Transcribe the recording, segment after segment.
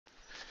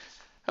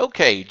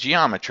Okay,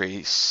 geometry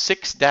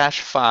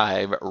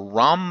 6-5,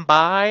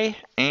 rhombi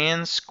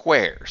and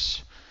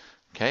squares.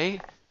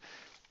 Okay,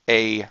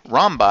 a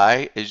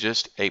rhombi is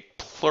just a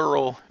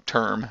plural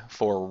term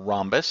for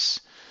rhombus,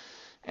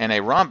 and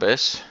a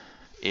rhombus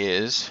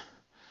is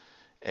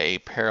a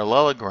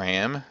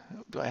parallelogram.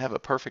 Do I have a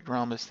perfect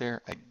rhombus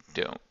there? I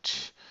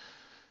don't.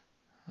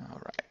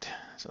 All right,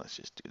 so let's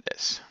just do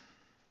this.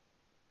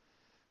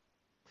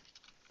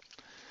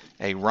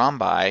 A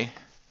rhombi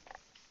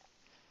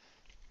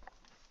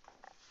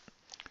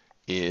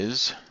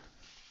is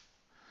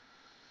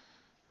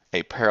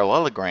a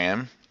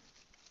parallelogram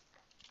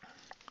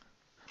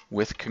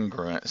with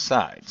congruent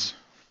sides.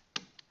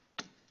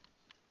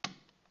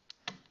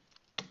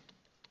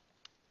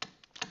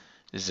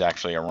 This is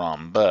actually a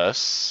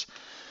rhombus,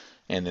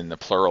 and then the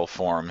plural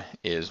form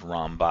is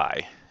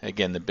rhombi.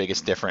 Again, the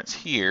biggest difference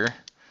here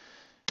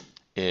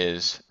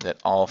is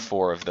that all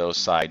four of those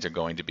sides are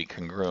going to be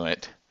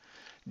congruent,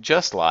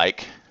 just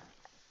like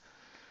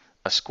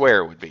a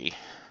square would be.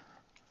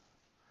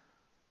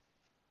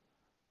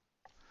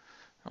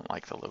 I don't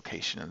like the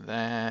location of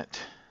that.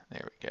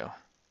 There we go.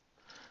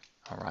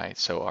 All right,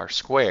 so our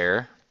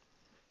square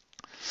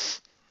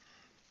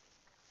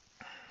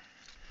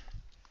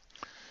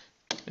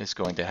is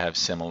going to have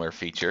similar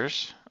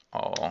features.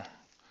 All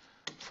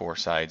four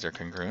sides are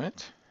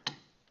congruent.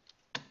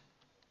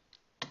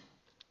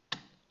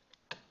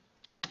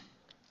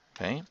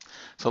 Okay,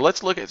 so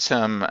let's look at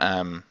some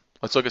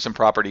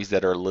properties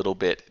that are a little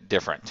bit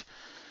different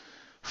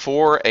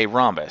for a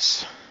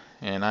rhombus.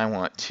 And I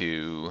want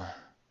to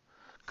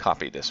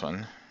copy this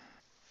one.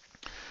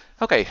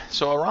 Okay,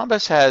 so a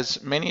rhombus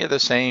has many of the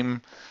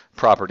same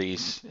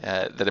properties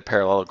that a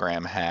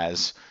parallelogram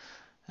has.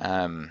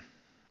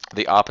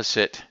 The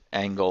opposite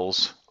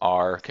angles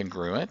are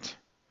congruent.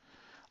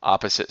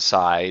 Opposite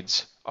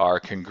sides are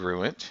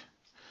congruent.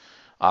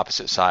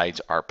 Opposite sides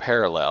are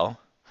parallel.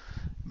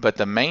 But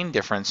the main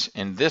difference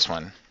in this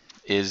one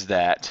is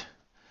that,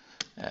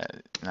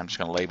 and I'm just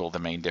going to label the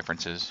main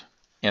differences.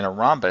 In a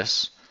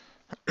rhombus,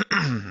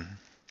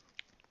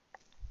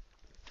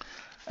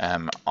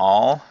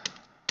 all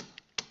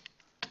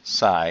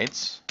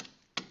sides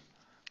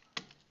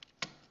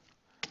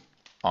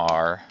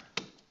are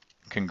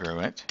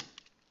congruent.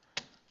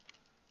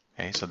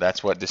 Okay, so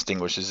that's what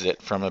distinguishes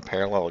it from a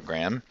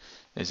parallelogram,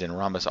 is in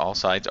rhombus all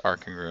sides are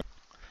congruent.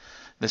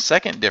 The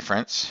second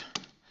difference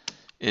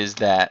is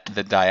that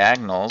the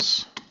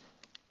diagonals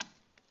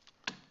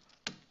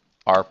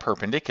are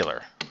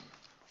perpendicular.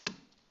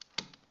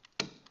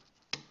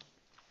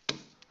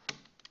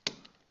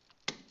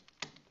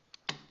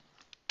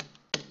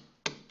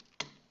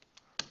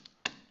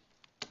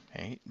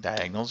 Okay,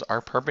 diagonals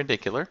are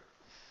perpendicular.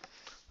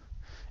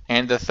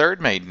 And the third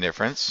main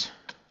difference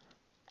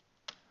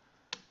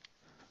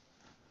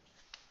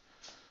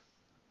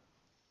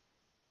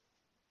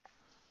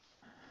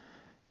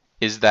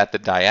is that the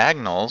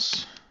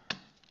diagonals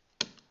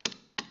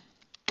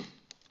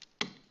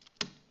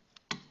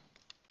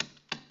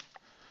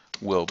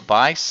will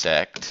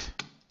bisect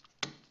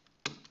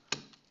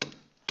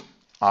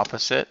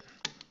opposite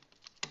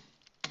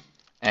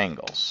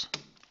angles.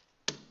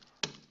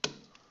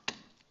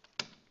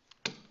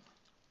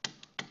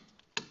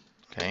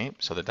 Okay,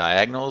 so the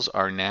diagonals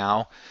are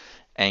now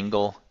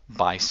angle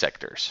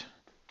bisectors.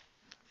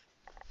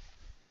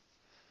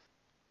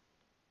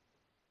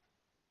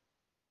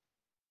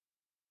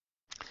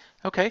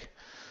 Okay,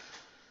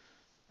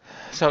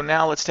 so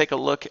now let's take a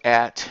look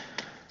at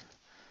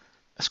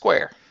a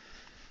square.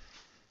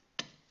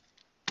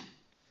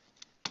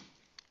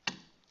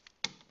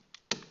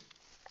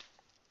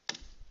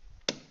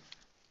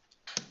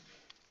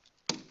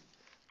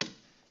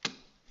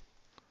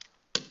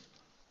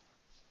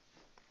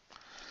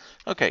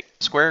 Okay,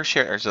 square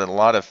shares a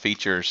lot of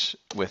features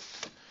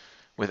with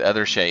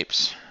other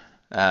shapes.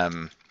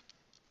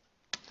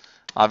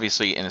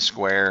 Obviously, in a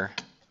square,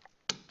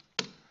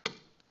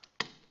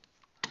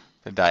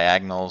 the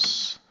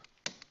diagonals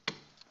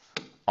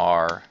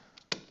are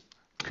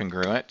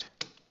congruent.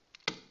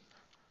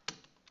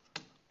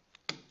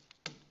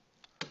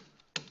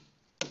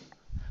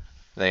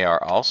 They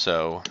are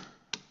also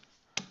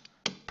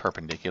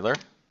perpendicular.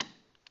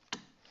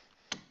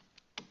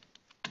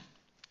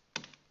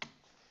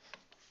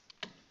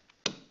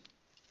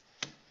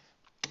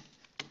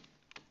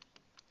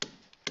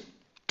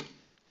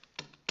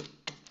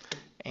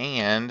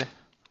 And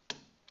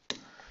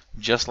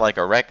just like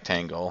a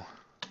rectangle,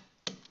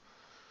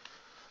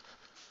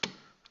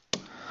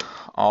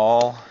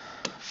 all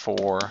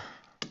four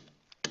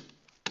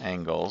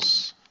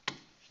angles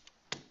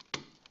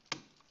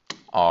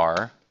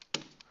are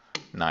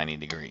 90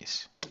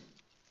 degrees.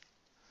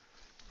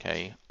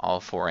 Okay,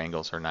 all four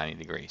angles are 90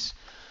 degrees.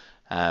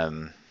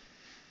 The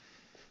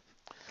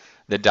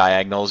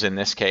diagonals in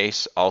this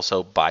case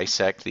also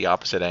bisect the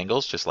opposite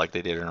angles, just like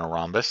they did in a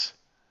rhombus,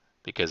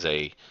 because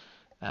a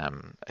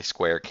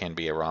square can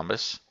be a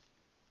rhombus.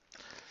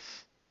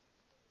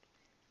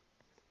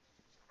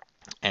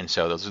 And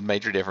so those are the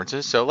major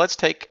differences. So let's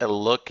take a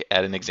look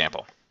at an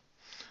example.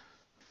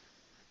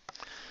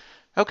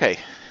 Okay,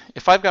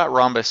 if I've got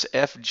rhombus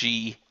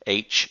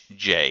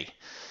FGHJ,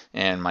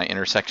 and my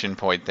intersection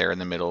point there in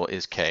the middle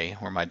is K,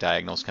 where my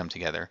diagonals come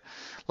together,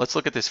 let's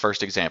look at this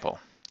first example.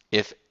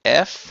 If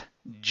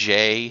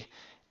FJH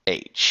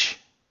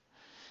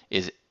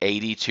is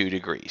 82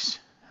 degrees,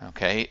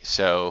 okay,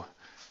 so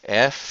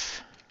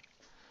FJH,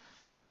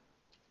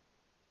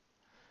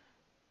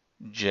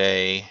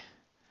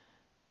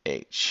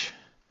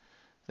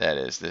 that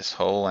is this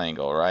whole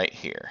angle right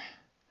here.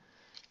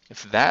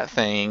 If that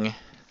thing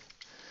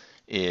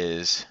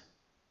is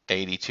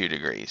 82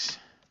 degrees,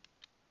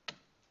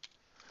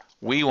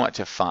 we want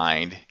to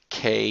find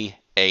KHJ.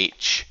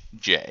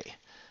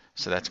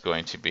 So that's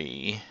going to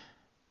be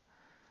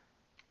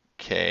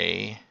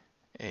KHJ.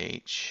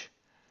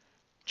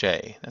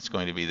 That's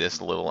going to be this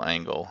little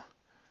angle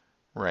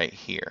right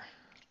here.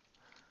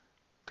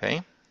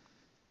 Okay?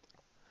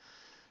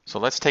 So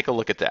let's take a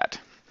look at that.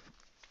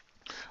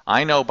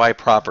 I know by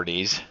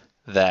properties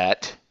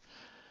that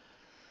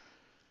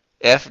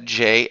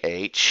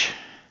FJH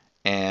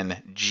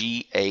and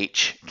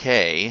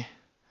GHK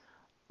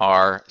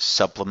are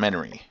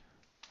supplementary.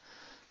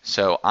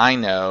 So I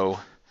know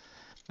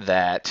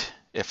that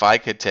if I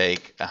could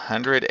take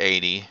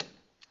 180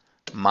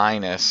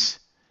 minus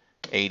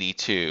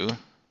 82,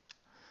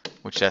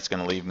 which that's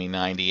going to leave me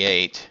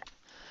 98,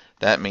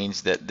 that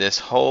means that this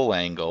whole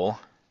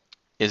angle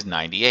is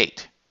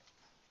 98.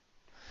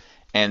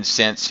 And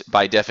since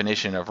by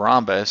definition of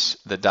rhombus,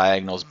 the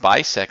diagonals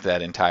bisect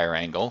that entire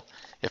angle,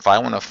 if I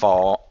want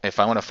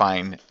to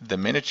find the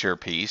miniature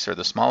piece or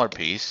the smaller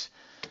piece,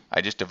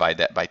 I just divide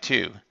that by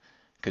 2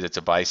 because it's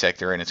a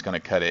bisector and it's going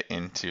to cut it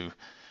into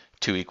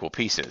 2 equal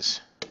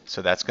pieces.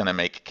 So that's going to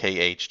make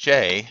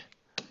KHJ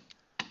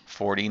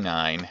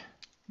 49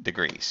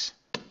 degrees.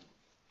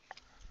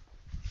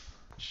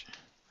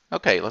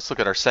 Okay, let's look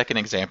at our second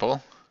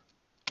example.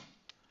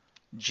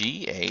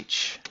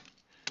 GH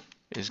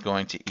is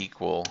going to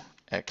equal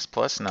x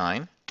plus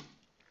 9,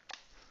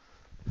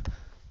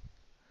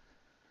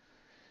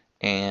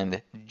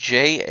 and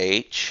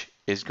JH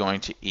is going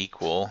to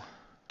equal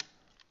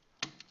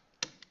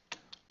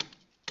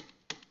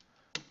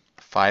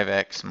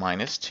 5x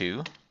minus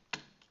 2.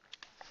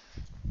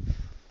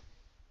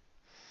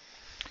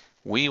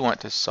 We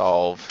want to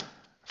solve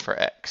for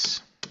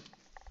x.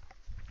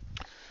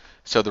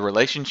 So the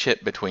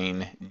relationship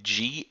between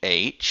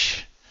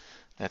GH,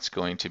 that's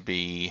going to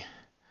be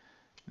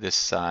this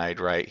side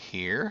right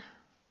here,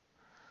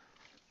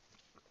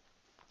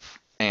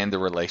 and the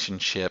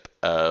relationship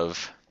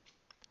of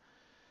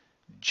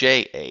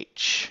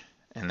JH,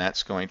 and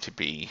that's going to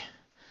be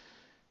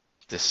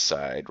this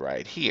side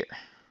right here.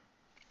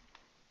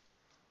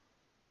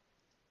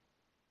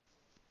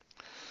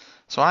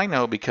 So I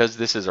know because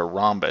this is a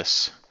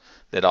rhombus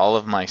that all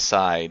of my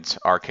sides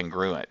are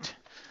congruent.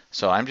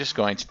 So I'm just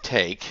going to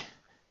take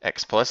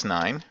x plus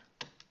 9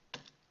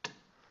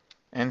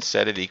 and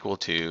set it equal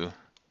to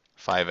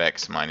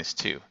 5x minus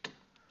 2.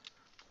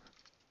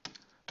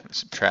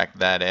 Subtract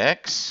that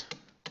x,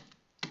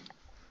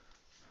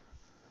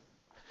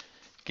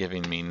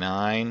 giving me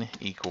 9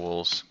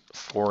 equals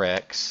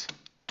 4x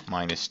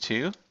minus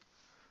 2.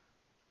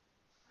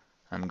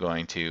 I'm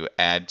going to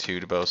add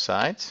 2 to both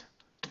sides.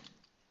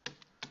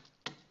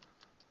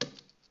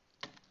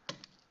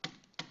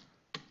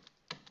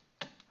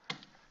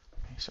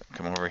 So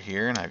come over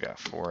here and I've got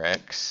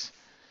 4x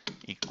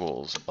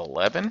equals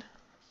 11.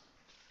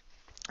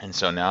 And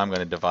so now I'm going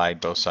to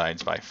divide both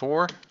sides by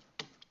 4.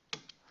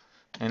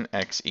 And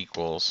x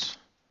equals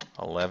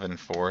 11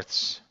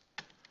 fourths.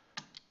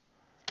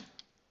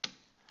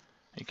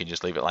 You can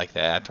just leave it like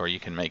that, or you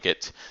can make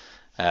it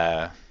 2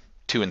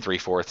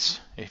 3/4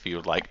 if you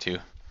would like to.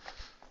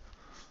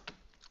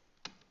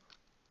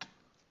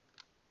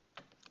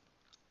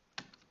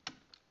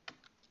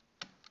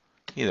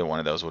 Either one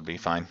of those would be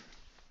fine.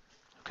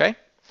 Okay,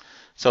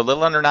 so a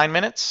little under 9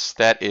 minutes.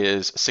 That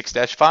is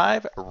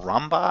 6-5,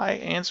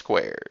 rhombi and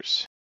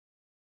squares.